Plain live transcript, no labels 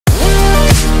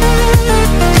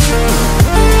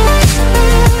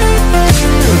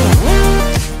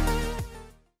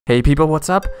Hey people, what's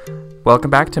up?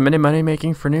 Welcome back to Minute Money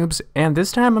Making for Noobs, and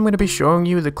this time I'm going to be showing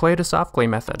you the clay to soft clay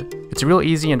method. It's real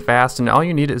easy and fast, and all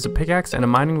you need is a pickaxe and a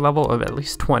mining level of at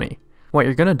least 20. What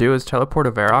you're going to do is teleport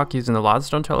to Varrock using the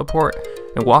Lodestone teleport,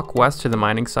 and walk west to the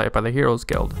mining site by the Heroes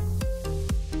Guild.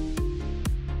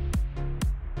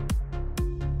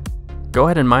 Go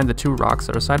ahead and mine the two rocks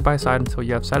that are side by side until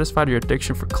you have satisfied your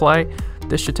addiction for clay.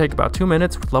 This should take about 2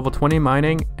 minutes with level 20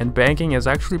 mining, and banking is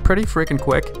actually pretty freaking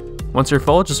quick. Once you're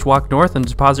full, just walk north and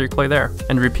deposit your clay there,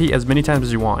 and repeat as many times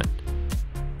as you want.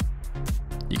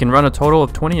 You can run a total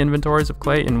of 20 inventories of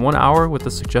clay in 1 hour with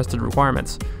the suggested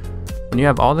requirements. When you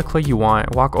have all the clay you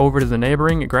want, walk over to the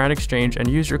neighboring Grand Exchange and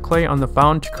use your clay on the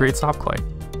fountain to create soft clay.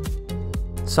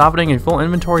 Softening a full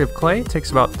inventory of clay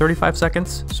takes about 35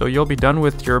 seconds, so you'll be done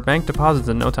with your bank deposits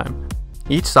in no time.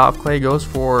 Each soft clay goes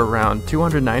for around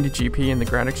 290 GP in the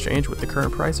Grand Exchange with the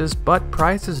current prices, but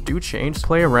prices do change,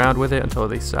 play around with it until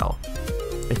they sell.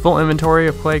 A full inventory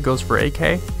of clay goes for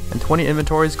 8k, and 20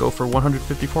 inventories go for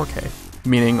 154k,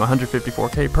 meaning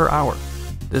 154k per hour.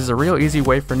 This is a real easy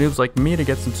way for noobs like me to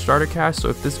get some starter cash, so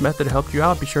if this method helped you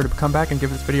out, be sure to come back and give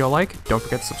this video a like. Don't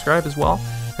forget to subscribe as well,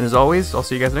 and as always, I'll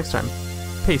see you guys next time.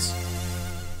 Peace.